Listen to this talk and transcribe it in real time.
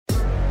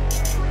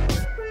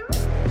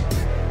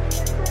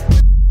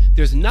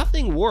There's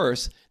nothing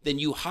worse than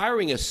you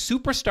hiring a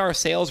superstar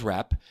sales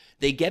rep.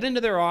 They get into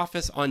their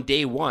office on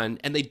day one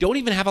and they don't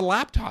even have a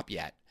laptop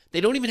yet. They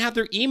don't even have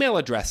their email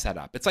address set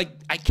up. It's like,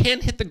 I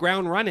can't hit the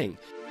ground running.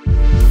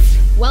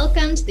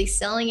 Welcome to the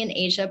Selling in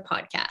Asia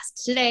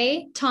podcast.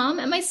 Today, Tom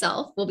and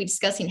myself will be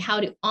discussing how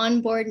to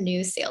onboard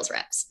new sales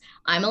reps.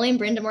 I'm Elaine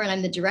Brindamore, and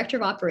I'm the Director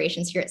of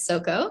Operations here at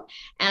SoCo,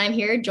 and I'm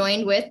here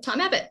joined with Tom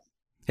Abbott.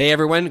 Hey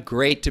everyone,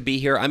 great to be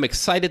here. I'm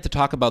excited to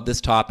talk about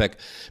this topic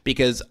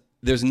because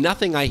there's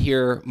nothing I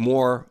hear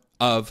more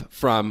of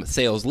from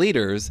sales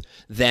leaders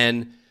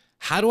than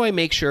how do I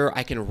make sure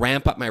I can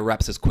ramp up my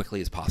reps as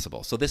quickly as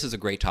possible? So this is a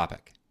great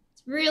topic.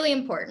 Really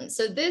important.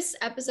 So this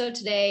episode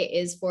today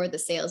is for the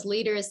sales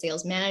leaders,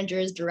 sales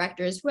managers,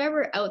 directors,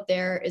 whoever out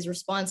there is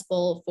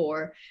responsible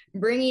for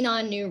bringing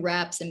on new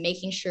reps and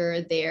making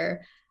sure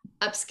they're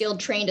upskilled,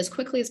 trained as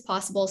quickly as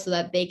possible so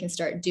that they can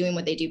start doing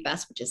what they do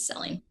best, which is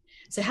selling.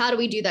 So how do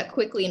we do that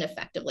quickly and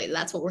effectively?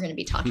 That's what we're going to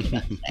be talking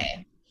about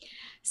today.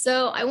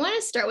 So I want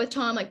to start with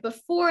Tom, like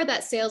before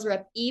that sales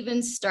rep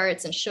even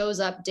starts and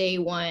shows up day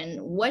one,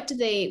 what does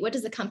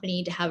the company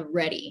need to have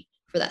ready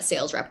for that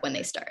sales rep when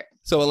they start?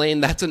 So Elaine,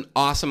 that's an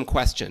awesome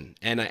question.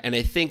 And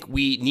I think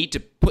we need to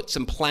put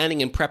some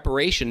planning and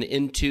preparation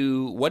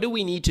into what do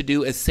we need to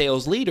do as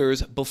sales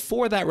leaders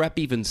before that rep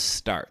even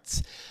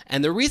starts.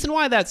 And the reason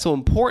why that's so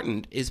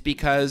important is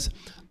because,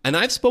 and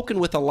I've spoken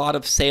with a lot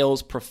of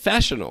sales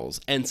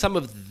professionals, and some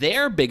of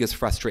their biggest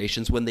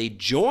frustrations when they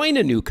join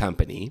a new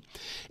company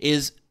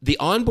is the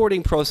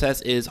onboarding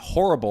process is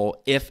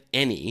horrible, if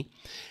any.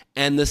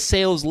 And the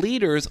sales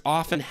leaders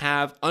often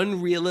have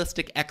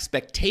unrealistic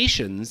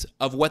expectations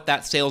of what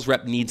that sales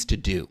rep needs to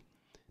do.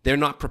 They're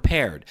not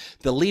prepared.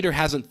 The leader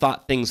hasn't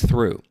thought things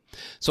through.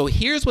 So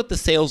here's what the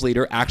sales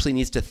leader actually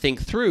needs to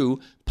think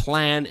through,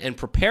 plan, and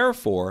prepare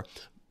for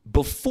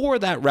before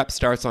that rep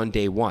starts on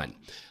day one.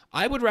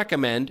 I would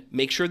recommend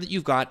make sure that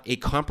you've got a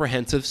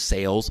comprehensive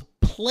sales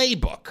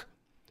playbook.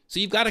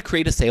 So you've got to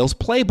create a sales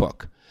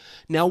playbook.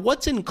 Now,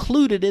 what's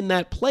included in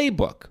that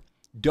playbook?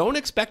 Don't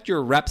expect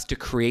your reps to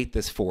create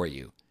this for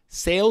you.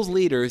 Sales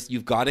leaders,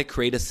 you've got to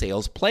create a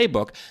sales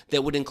playbook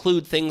that would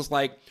include things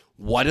like,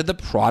 what are the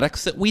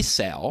products that we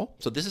sell?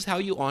 So this is how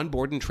you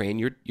onboard and train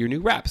your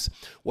new reps.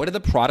 What are the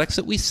products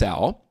that we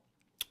sell?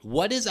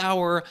 What is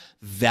our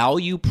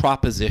value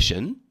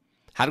proposition?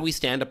 How do we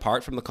stand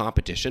apart from the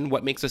competition?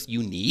 What makes us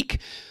unique?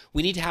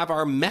 We need to have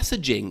our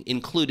messaging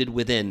included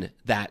within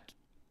that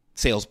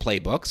sales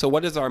playbook. So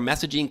what is our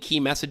messaging, key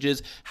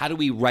messages? How do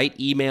we write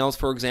emails,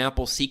 for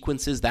example,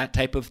 sequences, that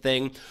type of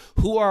thing?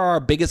 Who are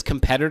our biggest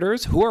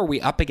competitors? Who are we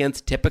up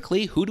against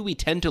typically? Who do we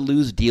tend to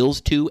lose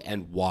deals to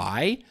and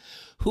why?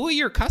 Who are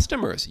your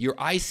customers? Your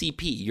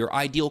ICP, your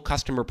ideal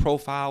customer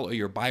profile, or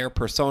your buyer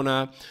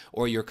persona,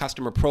 or your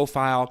customer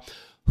profile?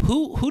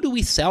 Who do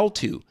we sell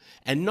to?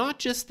 And not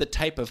just the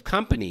type of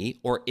company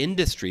or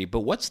industry,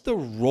 but what's the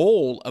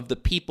role of the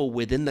people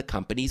within the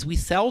companies we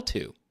sell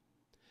to?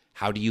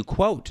 How do you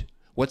quote?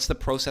 What's the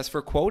process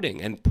for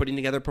quoting and putting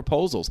together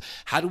proposals?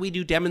 How do we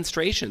do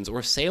demonstrations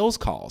or sales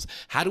calls?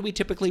 How do we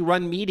typically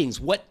run meetings?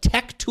 What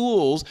tech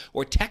tools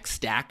or tech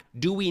stack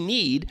do we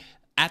need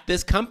at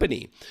this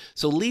company?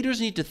 So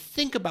leaders need to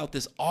think about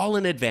this all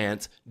in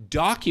advance,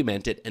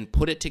 document it, and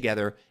put it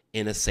together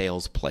in a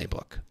sales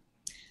playbook.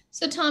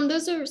 So Tom,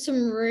 those are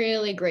some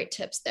really great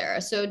tips there.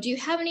 So do you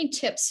have any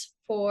tips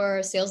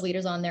for sales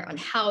leaders on there on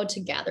how to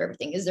gather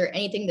everything? Is there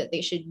anything that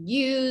they should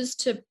use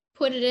to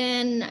put it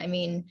in? I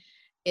mean,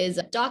 is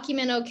a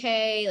document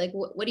okay? Like,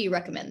 what do you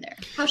recommend there?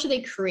 How should they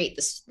create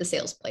the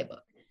sales playbook?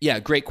 Yeah,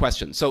 great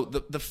question. So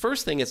the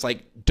first thing is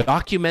like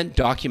document.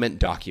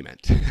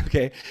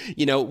 Okay.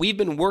 You know, we've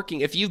been working,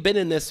 if you've been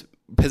in this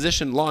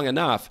position long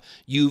enough,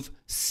 you've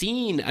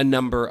seen a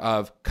number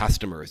of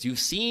customers, you've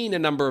seen a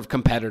number of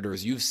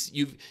competitors,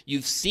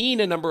 you've seen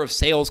a number of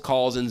sales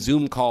calls and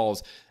Zoom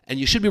calls, and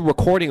you should be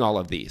recording all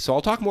of these. So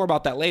I'll talk more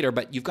about that later,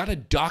 but you've got to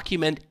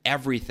document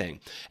everything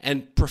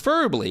and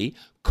preferably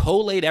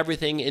collate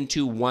everything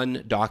into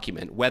one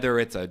document, whether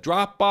it's a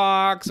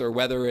Dropbox or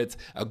whether it's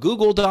a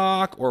Google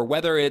Doc or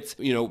whether it's,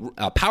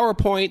 a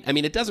PowerPoint. I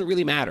mean, it doesn't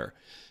really matter.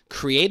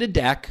 Create a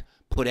deck,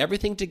 put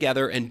everything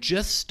together, and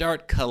just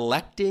start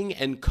collecting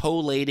and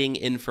collating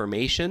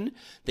information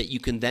that you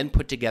can then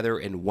put together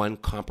in one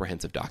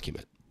comprehensive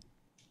document.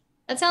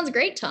 That sounds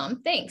great,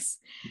 Tom. Thanks.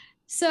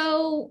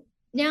 So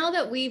now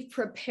that we've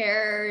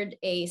prepared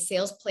a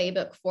sales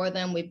playbook for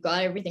them, we've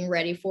got everything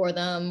ready for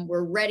them,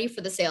 we're ready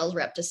for the sales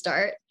rep to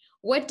start.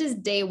 What does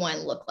day one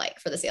look like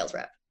for the sales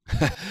rep?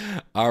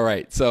 All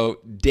right.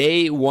 So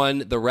day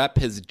one, the rep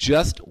has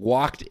just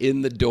walked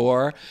in the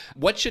door.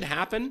 What should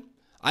happen?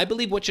 I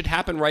believe what should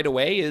happen right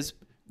away is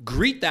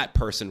greet that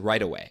person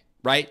right away,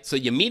 right? So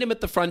you meet them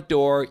at the front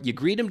door, you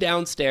greet them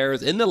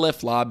downstairs in the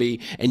lift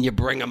lobby, and you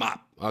bring them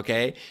up.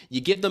 okay?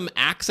 You give them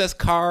access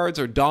cards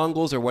or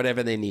dongles or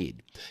whatever they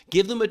need.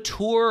 Give them a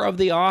tour of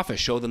the office.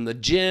 Show them the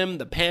gym,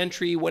 the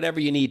pantry, whatever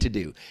you need to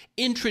do.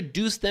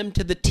 Introduce them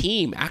to the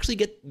team. Actually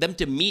get them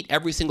to meet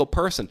every single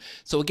person.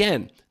 So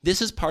again,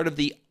 this is part of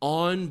the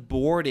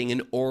onboarding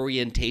and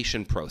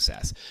orientation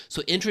process.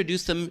 So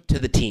introduce them to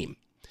the team.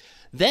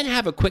 Then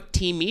have a quick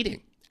team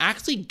meeting.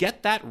 Actually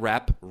get that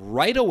rep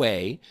right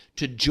away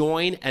to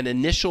join an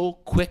initial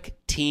quick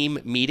team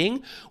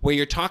meeting where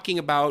you're talking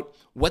about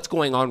what's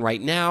going on right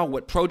now,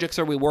 what projects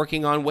are we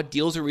working on, what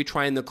deals are we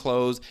trying to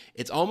close.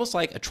 It's almost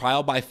like a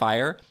trial by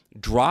fire.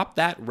 Drop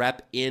that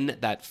rep in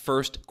that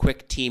first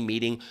quick team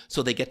meeting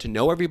so they get to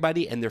know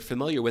everybody and they're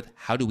familiar with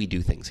how do we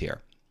do things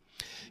here.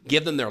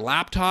 Give them their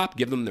laptop,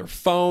 give them their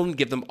phone,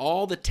 give them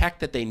all the tech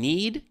that they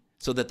need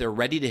so that they're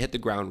ready to hit the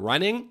ground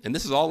running. And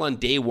this is all on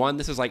day one.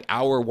 This is like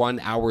hour 1,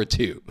 hour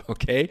 2,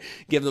 okay?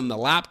 Give them the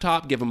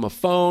laptop, give them a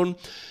phone.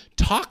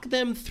 Talk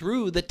them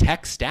through the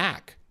tech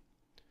stack.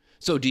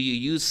 So do you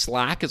use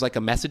Slack as like a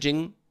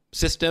messaging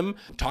system?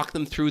 Talk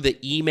them through the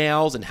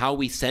emails and how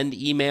we send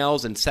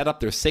emails and set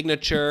up their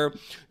signature.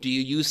 Do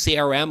you use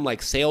CRM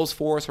like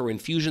Salesforce or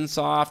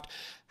Infusionsoft?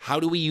 How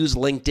do we use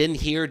LinkedIn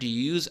here? Do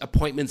you use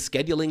appointment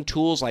scheduling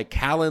tools like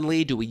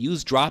Calendly? Do we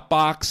use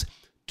Dropbox?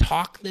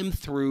 Talk them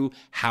through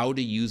how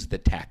to use the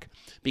tech.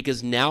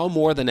 Because now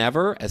more than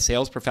ever, as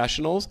sales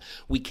professionals,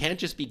 we can't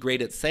just be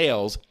great at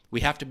sales. We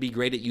have to be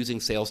great at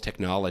using sales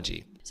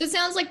technology. So it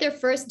sounds like their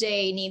first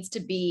day needs to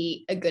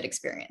be a good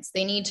experience.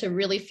 They need to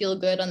really feel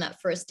good on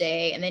that first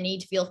day, and they need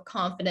to feel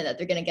confident that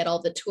they're going to get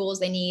all the tools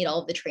they need,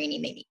 all of the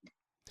training they need.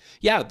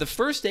 Yeah, the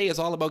first day is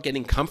all about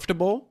getting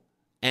comfortable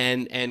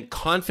and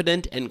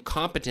confident and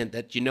competent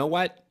that, you know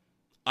what?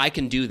 I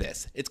can do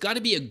this. It's got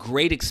to be a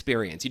great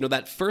experience. You know,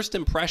 that first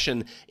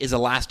impression is a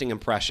lasting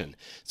impression.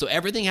 So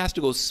everything has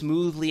to go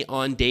smoothly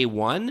on day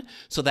one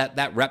so that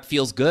that rep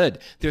feels good.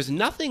 There's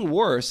nothing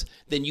worse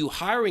than you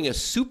hiring a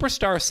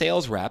superstar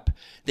sales rep.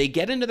 They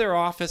get into their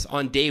office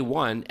on day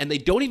one and they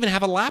don't even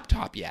have a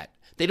laptop yet.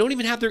 They don't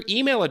even have their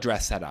email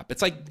address set up.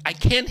 It's like, I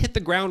can't hit the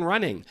ground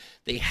running.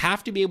 They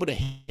have to be able to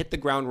hit the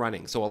ground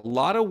running. So a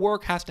lot of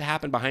work has to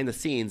happen behind the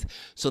scenes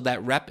so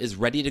that rep is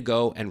ready to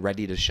go and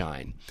ready to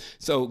shine.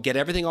 So get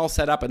everything all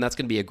set up, and that's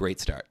going to be a great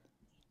start.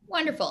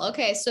 Wonderful.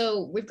 Okay,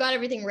 so we've got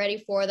everything ready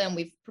for them.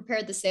 We've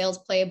prepared the sales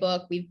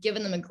playbook. We've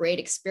given them a great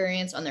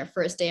experience on their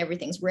first day.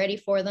 Everything's ready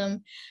for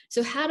them.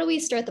 So how do we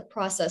start the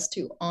process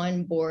to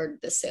onboard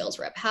the sales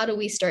rep? How do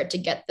we start to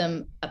get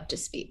them up to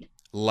speed?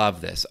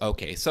 Love this.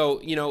 Okay, so,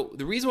 you know,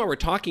 the reason why we're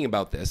talking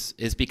about this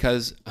is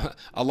because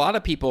a lot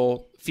of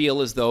people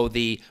feel as though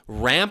the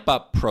ramp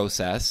up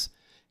process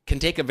can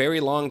take a very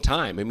long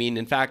time. I mean,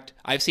 in fact,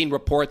 I've seen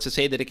reports to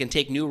say that it can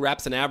take new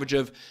reps an average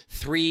of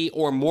 3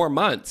 or more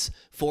months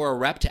for a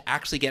rep to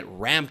actually get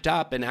ramped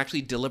up and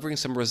actually delivering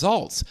some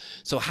results.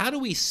 So how do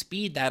we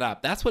speed that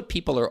up? That's what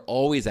people are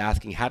always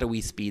asking. How do we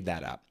speed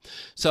that up?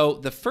 So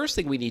the first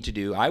thing we need to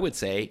do, I would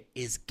say,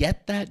 is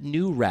get that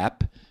new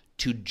rep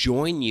to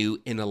join you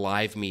in a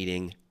live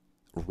meeting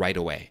right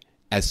away,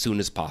 as soon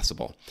as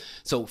possible.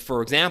 So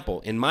for example,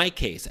 in my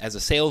case, as a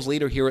sales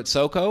leader here at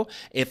SoCo,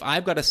 if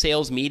I've got a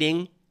sales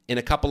meeting in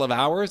a couple of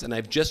hours and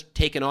I've just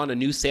taken on a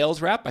new sales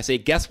rep, I say,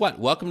 guess what?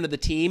 Welcome to the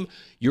team.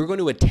 You're going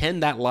to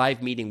attend that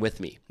live meeting with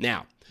me.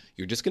 Now,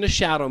 you're just going to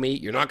shadow me.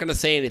 You're not going to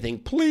say anything.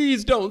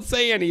 Please don't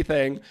say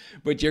anything.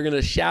 But you're going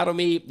to shadow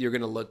me. You're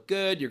going to look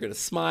good. You're going to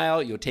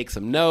smile. You'll take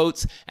some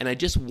notes. And I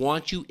just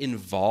want you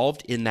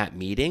involved in that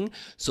meeting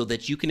so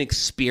that you can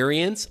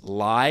experience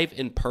live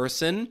in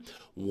person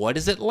what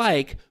is it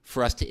like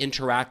for us to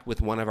interact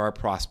with one of our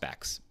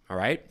prospects. All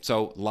right?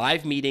 So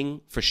live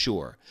meeting for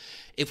sure.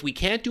 If we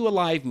can't do a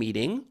live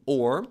meeting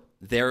or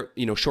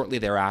shortly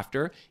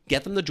thereafter,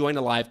 get them to join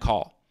a live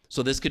call.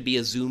 So this could be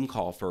a Zoom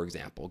call, for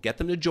example. Get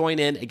them to join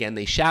in. Again,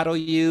 they shadow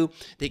you.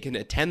 They can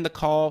attend the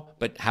call,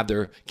 but have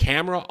their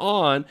camera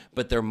on,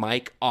 but their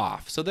mic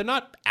off. So they're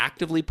not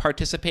actively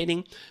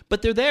participating,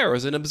 but they're there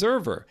as an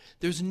observer.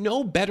 There's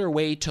no better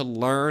way to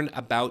learn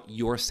about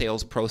your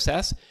sales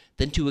process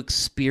than to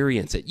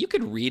experience it. You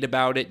could read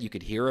about it, you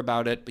could hear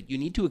about it, but you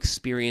need to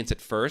experience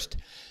it first.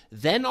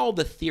 Then all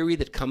the theory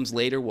that comes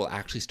later will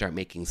actually start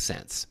making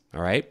sense,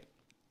 all right?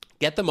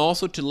 Get them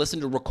also to listen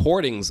to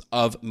recordings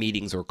of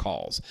meetings or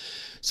calls.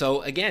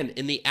 So again,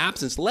 in the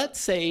absence, let's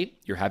say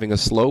you're having a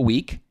slow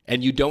week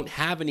and you don't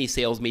have any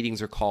sales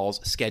meetings or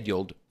calls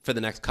scheduled for the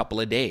next couple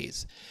of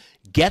days.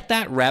 Get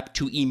that rep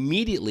to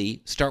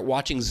immediately start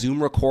watching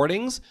Zoom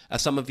recordings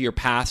of some of your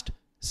past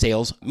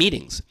sales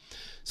meetings.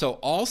 So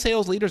all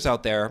sales leaders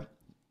out there,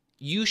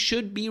 you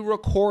should be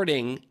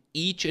recording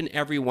each and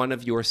every one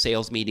of your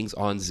sales meetings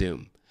on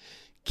Zoom.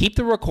 Keep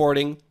the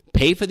recording.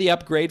 Pay for the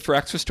upgrade for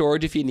extra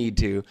storage if you need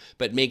to,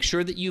 but make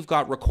sure that you've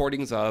got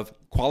recordings of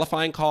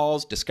qualifying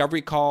calls,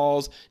 discovery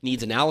calls,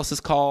 needs analysis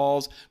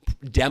calls,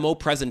 demo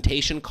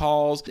presentation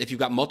calls. If you've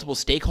got multiple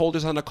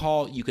stakeholders on a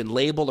call, you can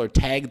label or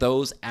tag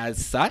those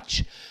as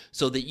such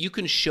so that you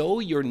can show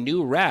your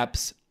new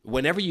reps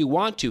whenever you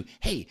want to,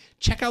 hey,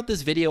 check out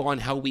this video on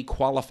how we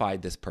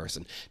qualified this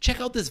person.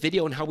 Check out this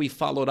video on how we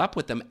followed up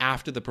with them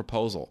after the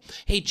proposal.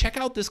 Hey, check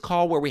out this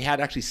call where we had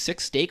actually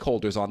 6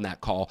 stakeholders on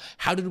that call.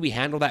 How did we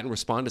handle that and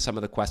respond to some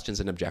of the questions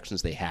and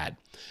objections they had?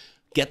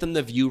 Get them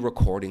to view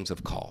recordings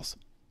of calls.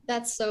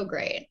 That's so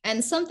great.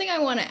 And something I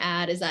want to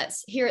add is that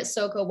here at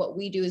SoCo, what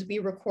we do is we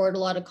record a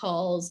lot of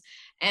calls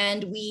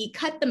and we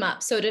cut them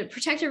up. So to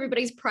protect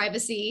everybody's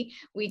privacy,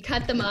 we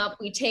cut them up,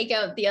 we take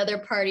out the other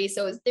party.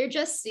 So they're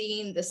just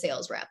seeing the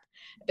sales rep,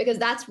 because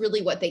that's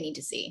really what they need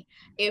to see.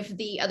 If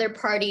the other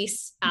party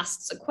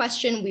asks a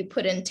question, we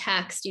put in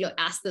text,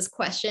 ask this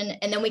question,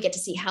 and then we get to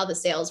see how the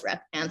sales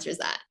rep answers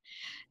that.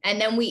 And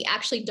then we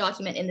actually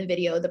document in the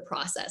video the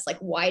process, like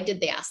why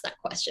did they ask that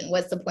question?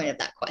 What's the point of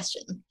that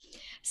question?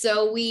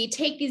 So we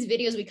take these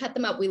videos, we cut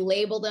them up, we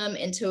label them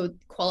into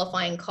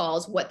qualifying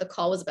calls, what the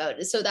call was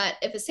about, so that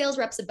if a sales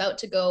rep's about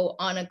to go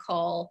on a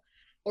call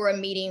or a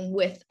meeting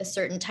with a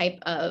certain type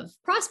of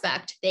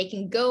prospect, they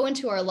can go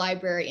into our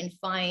library and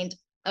find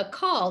a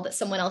call that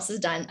someone else has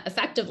done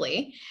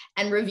effectively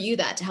and review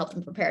that to help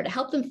them prepare, to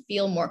help them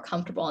feel more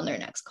comfortable on their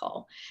next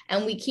call.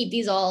 And we keep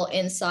these all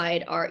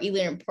inside our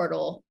e-learning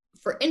portal.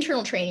 For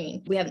internal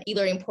training, we have an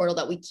e-learning portal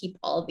that we keep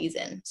all of these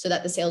in so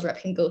that the sales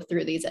rep can go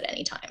through these at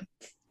any time.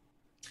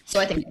 So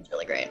I think that's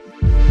really great.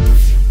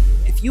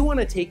 If you want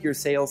to take your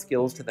sales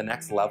skills to the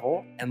next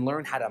level and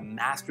learn how to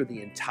master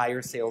the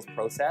entire sales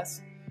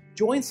process,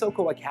 join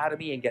SoCo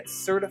Academy and get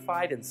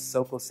certified in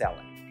SoCo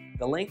selling.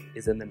 The link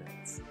is in the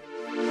notes.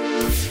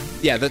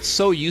 Yeah, that's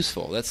so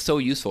useful. That's so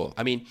useful.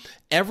 I mean,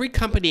 every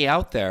company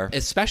out there,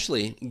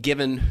 especially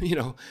given,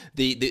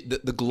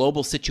 the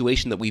global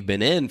situation that we've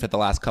been in for the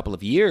last couple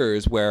of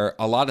years, where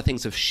a lot of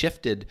things have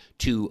shifted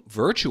to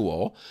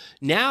virtual.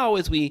 Now,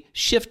 as we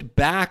shift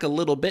back a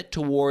little bit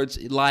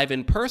towards live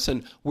in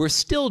person, we're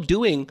still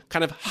doing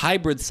kind of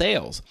hybrid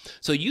sales.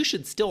 So you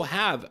should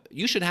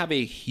have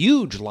a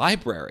huge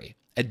library,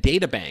 a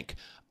data bank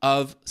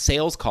of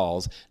sales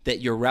calls that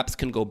your reps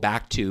can go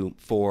back to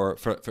for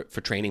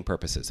training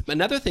purposes.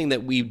 Another thing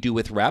that we do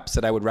with reps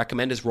that I would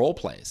recommend is role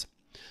plays.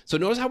 So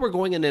notice how we're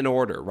going in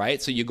order, right?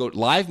 So you go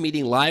live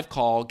meeting, live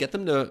call, get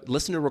them to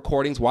listen to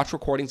recordings, watch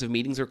recordings of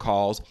meetings or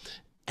calls,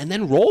 and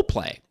then role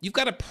play. You've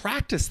got to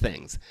practice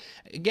things.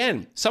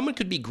 Again, someone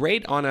could be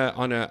great on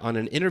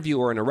an interview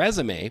or in a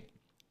resume,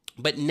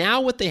 but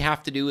now what they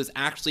have to do is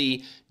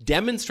actually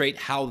demonstrate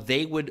how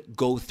they would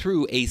go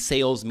through a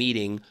sales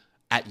meeting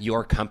at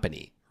your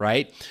company.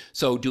 Right?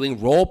 So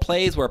doing role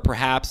plays where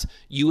perhaps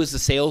you as the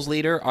sales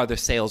leader are the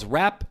sales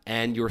rep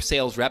and your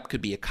sales rep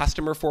could be a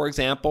customer, for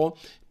example.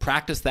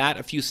 Practice that,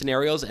 a few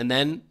scenarios, and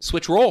then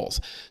switch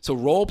roles. So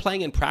role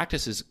playing and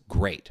practice is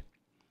great.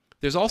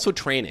 There's also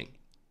training.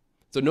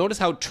 So notice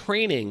how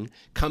training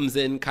comes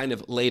in kind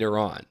of later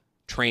on.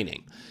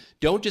 Training.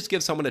 Don't just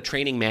give someone a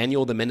training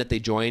manual the minute they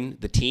join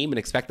the team and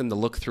expect them to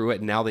look through it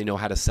and now they know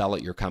how to sell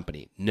at your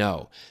company.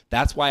 No.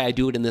 That's why I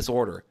do it in this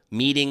order.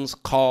 Meetings,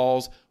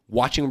 calls,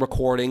 watching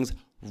recordings,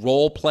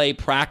 role play,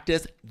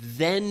 practice,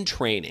 then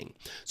training.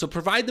 So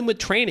provide them with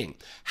training.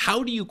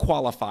 How do you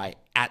qualify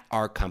at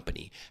our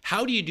company?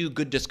 How do you do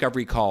good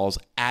discovery calls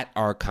at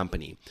our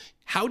company?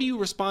 How do you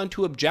respond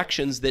to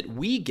objections that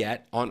we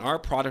get on our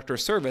product or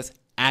service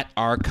at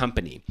our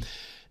company?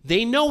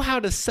 They know how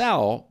to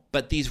sell,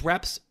 but these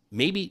reps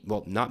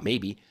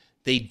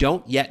they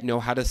don't yet know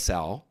how to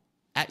sell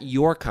at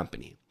your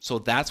company. So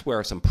that's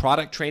where some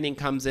product training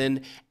comes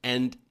in,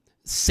 and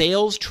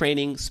sales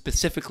training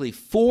specifically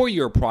for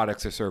your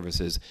products or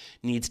services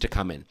needs to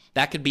come in.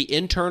 That could be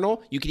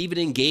internal. You could even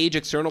engage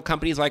external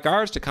companies like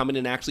ours to come in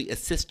and actually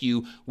assist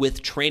you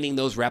with training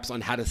those reps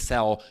on how to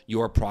sell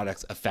your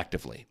products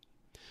effectively.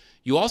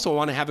 You also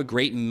want to have a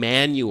great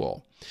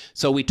manual.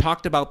 So we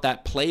talked about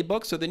that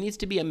playbook. So there needs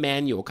to be a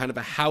manual, kind of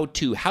a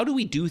how-to. How do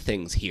we do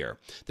things here?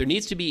 There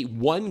needs to be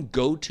one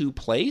go-to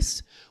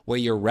place where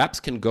your reps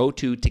can go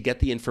to get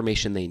the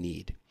information they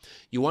need.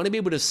 You want to be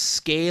able to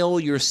scale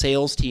your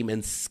sales team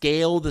and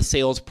scale the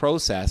sales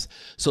process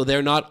so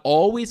they're not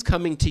always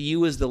coming to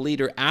you as the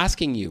leader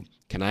asking you,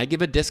 can I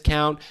give a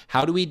discount?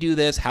 How do we do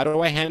this? How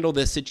do I handle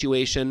this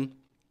situation?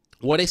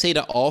 What I say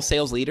to all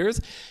sales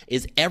leaders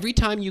is every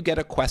time you get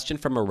a question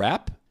from a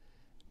rep,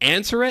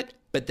 answer it,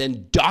 but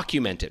then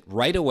document it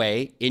right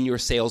away in your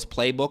sales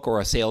playbook or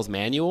a sales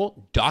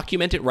manual.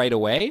 Document it right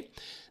away.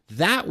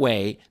 That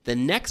way, the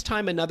next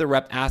time another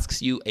rep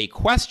asks you a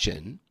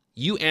question,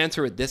 you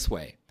answer it this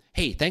way.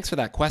 Hey, thanks for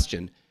that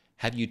question.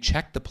 Have you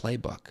checked the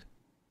playbook?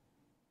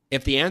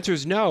 If the answer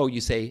is no,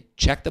 you say,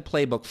 check the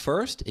playbook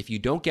first. If you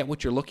don't get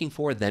what you're looking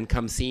for, then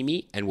come see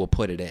me and we'll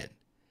put it in.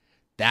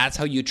 That's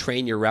how you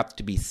train your rep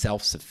to be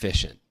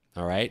self-sufficient,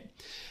 all right?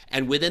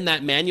 And within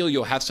that manual,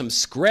 you'll have some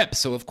scripts.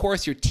 So, of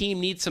course, your team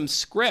needs some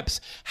scripts.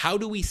 How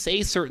do we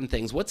say certain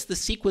things? What's the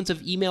sequence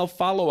of email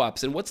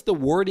follow-ups? And what's the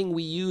wording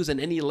we use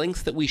and any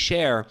links that we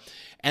share?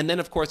 And then,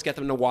 of course, get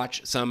them to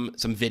watch some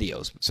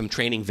videos, some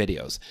training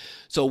videos.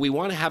 So we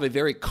want to have a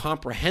very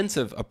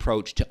comprehensive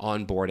approach to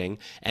onboarding,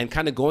 and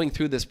kind of going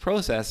through this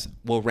process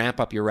will ramp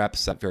up your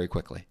reps up very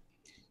quickly.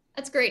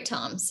 That's great,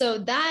 Tom. So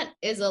that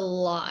is a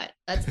lot.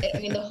 I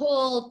mean, the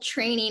whole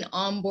training,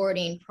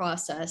 onboarding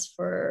process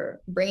for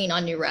bringing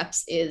on new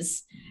reps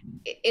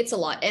it's a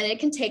lot and it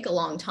can take a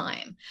long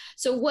time.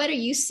 So what are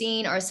you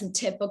seeing are some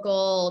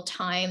typical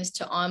times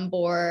to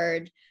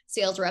onboard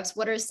sales reps?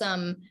 What are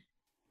some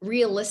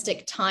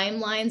realistic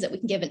timelines that we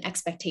can give and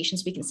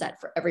expectations we can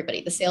set for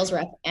everybody, the sales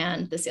rep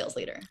and the sales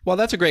leader? Well,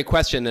 that's a great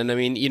question. And I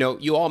mean,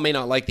 you all may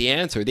not like the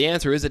answer. The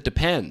answer is it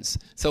depends.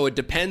 So it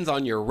depends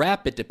on your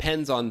rep. It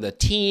depends on the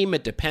team.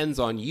 It depends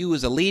on you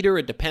as a leader.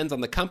 It depends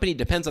on the company. It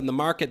depends on the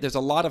market. There's a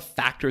lot of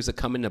factors that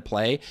come into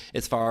play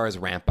as far as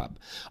ramp up.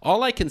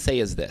 All I can say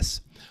is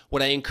this.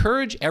 What I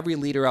encourage every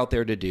leader out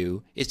there to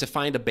do is to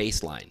find a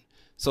baseline.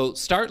 So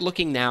start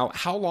looking now,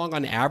 how long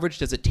on average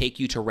does it take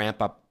you to ramp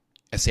up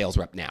a sales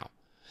rep now?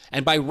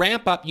 And by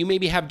ramp up, you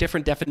maybe have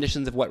different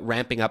definitions of what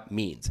ramping up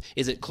means.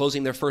 Is it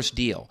closing their first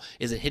deal?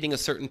 Is it hitting a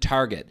certain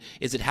target?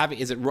 Is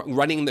it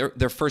running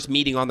their first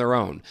meeting on their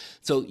own?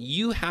 So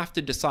you have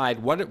to decide,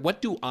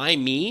 what do I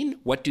mean?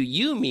 What do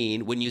you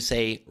mean when you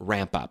say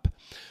ramp up?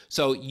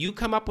 So you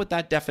come up with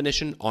that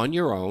definition on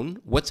your own,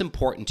 what's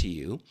important to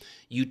you.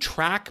 You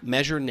track,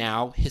 measure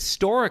now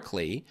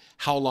historically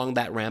how long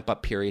that ramp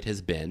up period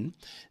has been.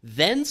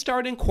 Then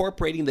start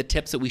incorporating the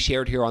tips that we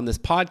shared here on this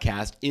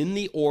podcast in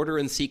the order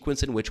and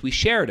sequence in which we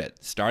shared it,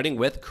 starting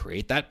with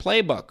create that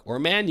playbook or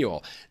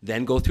manual,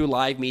 then go through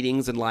live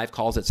meetings and live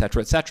calls, et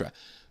cetera, et cetera.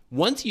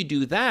 Once you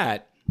do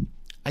that,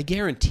 I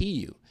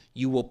guarantee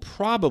you will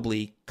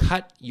probably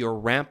cut your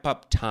ramp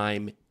up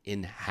time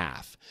in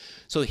half.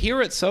 So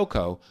here at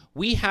SoCo,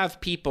 we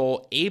have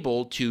people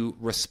able to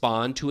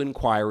respond to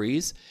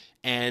inquiries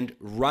and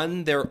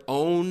run their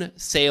own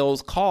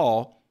sales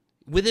call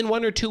within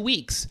 1 or 2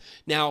 weeks.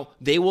 Now,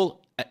 they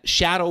will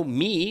shadow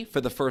me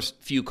for the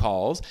first few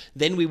calls.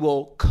 Then we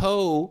will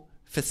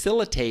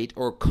co-facilitate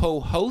or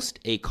co-host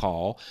a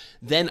call.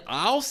 Then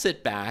I'll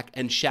sit back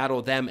and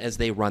shadow them as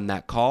they run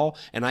that call,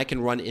 and I can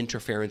run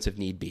interference if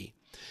need be.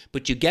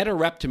 But you get a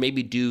rep to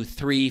maybe do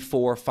 3,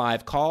 4,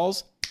 5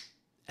 calls,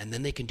 and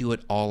then they can do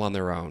it all on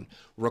their own.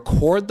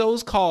 Record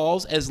those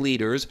calls as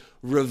leaders,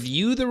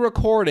 review the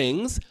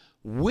recordings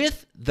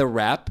with the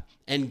rep,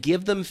 and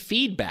give them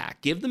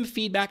feedback.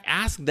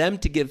 Ask them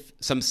to give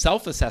some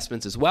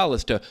self-assessments as well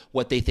as to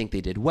what they think they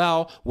did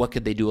well, what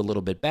could they do a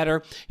little bit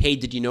better. Hey,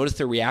 did you notice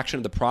the reaction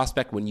of the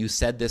prospect when you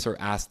said this or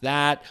asked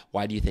that?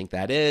 Why do you think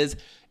that is?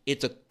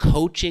 It's a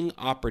coaching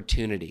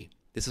opportunity.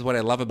 This is what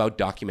I love about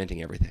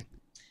documenting everything.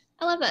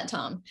 I love that,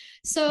 Tom.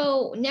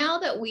 So now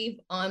that we've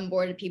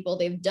onboarded people,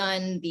 they've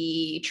done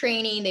the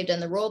training, they've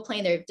done the role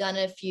playing, they've done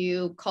a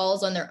few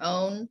calls on their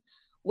own.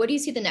 What do you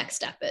see the next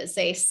step is?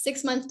 Say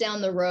 6 months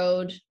down the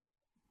road,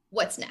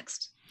 what's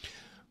next?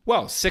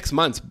 Well, 6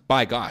 months,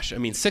 by gosh. I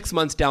mean, 6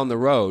 months down the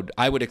road,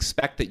 I would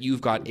expect that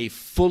you've got a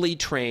fully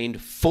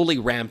trained, fully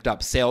ramped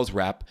up sales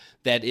rep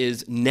that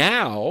is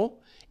now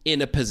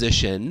in a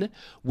position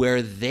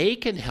where they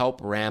can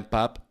help ramp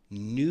up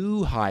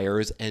new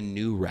hires and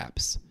new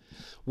reps.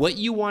 What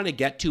you want to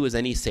get to as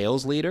any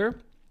sales leader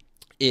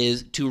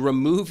is to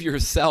remove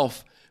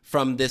yourself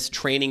from this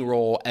training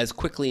role as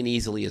quickly and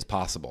easily as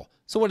possible.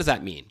 So what does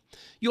that mean?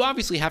 You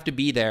obviously have to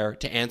be there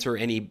to answer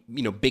any,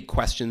 big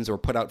questions or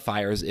put out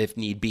fires if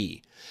need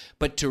be.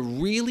 But to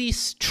really,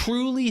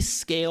 truly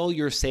scale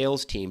your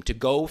sales team to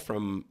go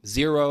from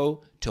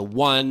 0 to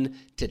 1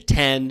 to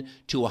 10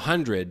 to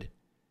 100,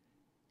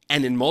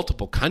 and in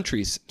multiple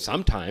countries,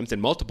 sometimes in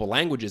multiple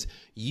languages,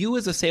 you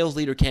as a sales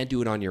leader can't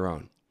do it on your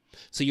own.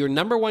 So your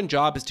number one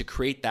job is to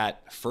create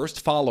that first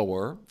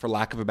follower, for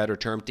lack of a better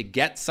term, to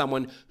get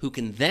someone who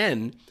can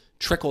then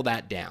trickle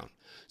that down.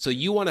 So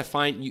you want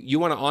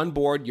to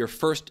onboard your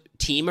first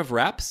team of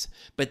reps,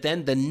 but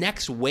then the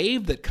next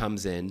wave that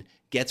comes in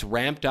gets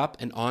ramped up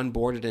and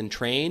onboarded and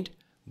trained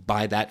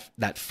by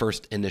that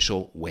first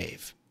initial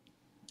wave.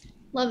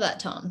 Love that,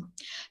 Tom.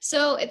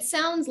 So it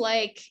sounds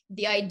like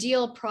the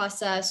ideal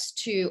process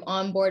to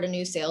onboard a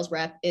new sales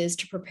rep is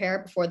to prepare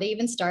before they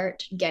even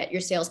start, get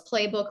your sales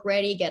playbook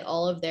ready, get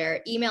all of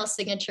their email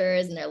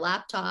signatures and their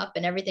laptop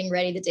and everything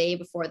ready the day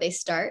before they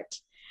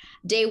start.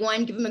 Day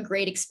one, give them a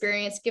great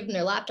experience, give them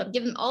their laptop,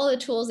 give them all the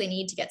tools they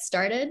need to get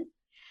started.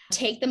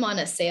 Take them on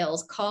a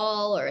sales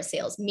call or a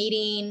sales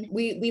meeting.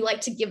 We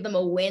like to give them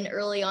a win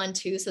early on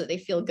too, so that they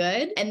feel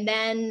good. And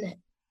then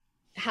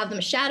have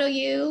them shadow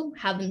you,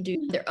 have them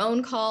do their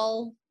own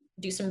call,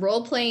 do some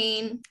role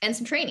playing and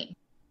some training.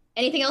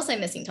 Anything else I'm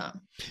missing, Tom?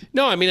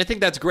 No, I mean, I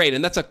think that's great.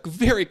 And that's a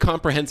very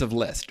comprehensive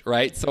list,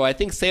 right? So I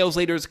think sales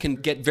leaders can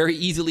get very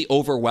easily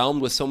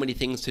overwhelmed with so many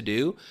things to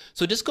do.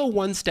 So just go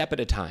one step at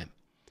a time.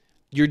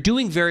 You're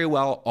doing very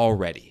well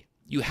already.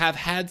 You have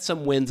had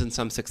some wins and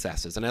some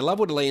successes. And I love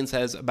what Elaine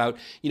says about,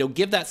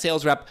 give that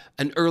sales rep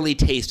an early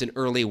taste, an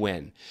early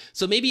win.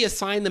 So maybe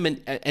assign them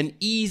an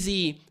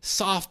easy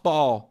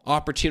softball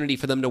opportunity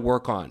for them to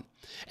work on.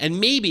 And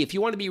maybe if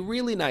you want to be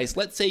really nice,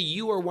 let's say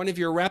you or one of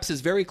your reps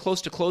is very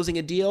close to closing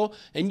a deal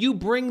and you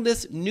bring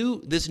this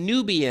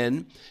newbie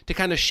in to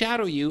kind of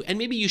shadow you, and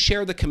maybe you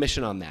share the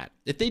commission on that.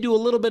 If they do a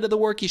little bit of the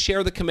work, you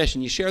share the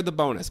commission, you share the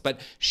bonus, but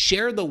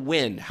share the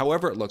win,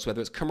 however it looks,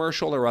 whether it's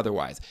commercial or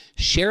otherwise.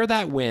 Share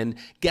that win,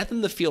 get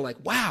them to feel like,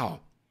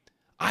 wow,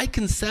 I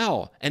can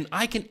sell and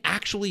I can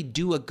actually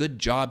do a good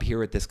job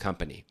here at this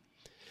company.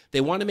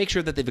 They want to make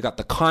sure that they've got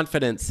the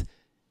confidence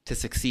to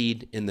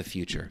succeed in the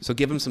future. So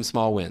give them some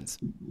small wins.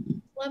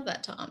 Love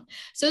that, Tom.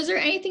 So is there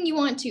anything you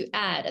want to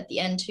add at the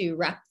end to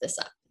wrap this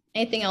up?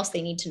 Anything else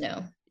they need to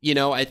know?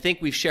 I think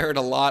we've shared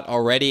a lot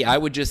already. I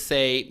would just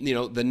say,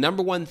 the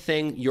number one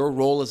thing, your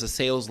role as a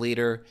sales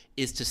leader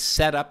is to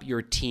set up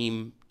your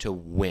team to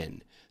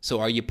win. So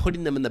are you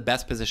putting them in the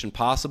best position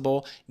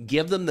possible?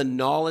 Give them the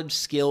knowledge,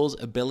 skills,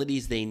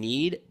 abilities they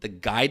need, the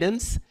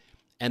guidance,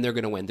 and they're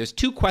going to win. There's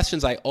 2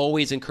 questions I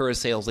always encourage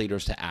sales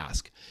leaders to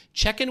ask.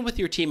 Check in with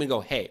your team and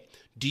go, hey,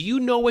 do you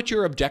know what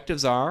your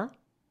objectives are?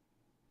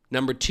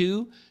 Number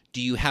 2,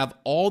 do you have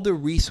all the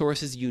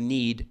resources you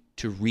need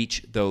to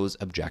reach those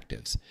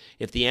objectives?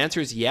 If the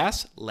answer is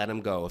yes, let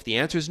them go. If the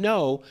answer is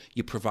no,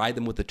 you provide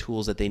them with the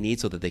tools that they need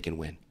so that they can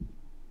win.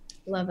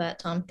 Love that,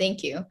 Tom.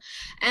 Thank you.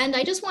 And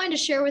I just wanted to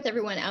share with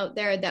everyone out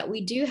there that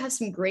we do have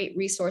some great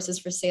resources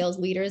for sales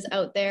leaders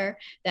out there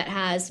that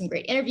has some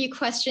great interview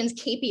questions,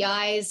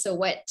 KPIs. So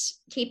what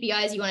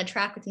KPIs you want to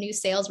track with new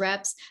sales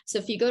reps. So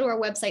if you go to our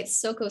website,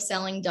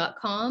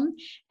 socoselling.com,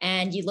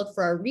 and you look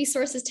for our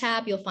resources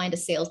tab, you'll find a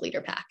sales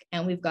leader pack.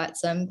 And we've got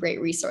some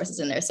great resources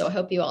in there. So I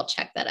hope you all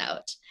check that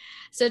out.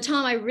 So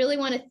Tom, I really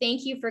want to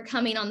thank you for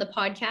coming on the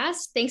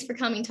podcast. Thanks for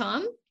coming,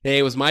 Tom. Hey,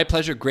 it was my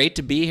pleasure. Great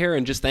to be here.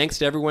 And just thanks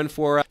to everyone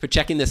for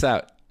checking this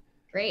out.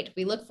 Great.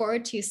 We look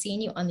forward to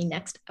seeing you on the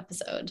next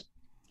episode.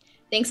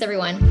 Thanks,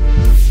 everyone.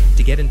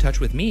 To get in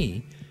touch with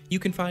me, you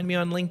can find me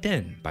on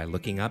LinkedIn by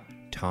looking up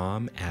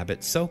Tom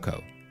Abbott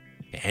SoCo.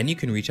 And you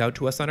can reach out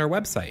to us on our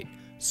website,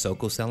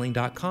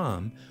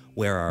 socoselling.com,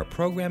 where our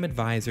program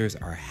advisors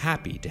are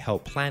happy to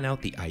help plan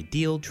out the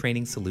ideal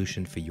training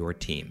solution for your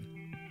team.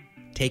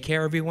 Take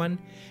care, everyone,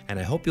 and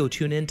I hope you'll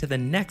tune in to the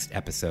next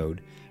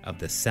episode of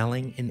the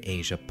Selling in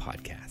Asia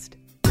podcast.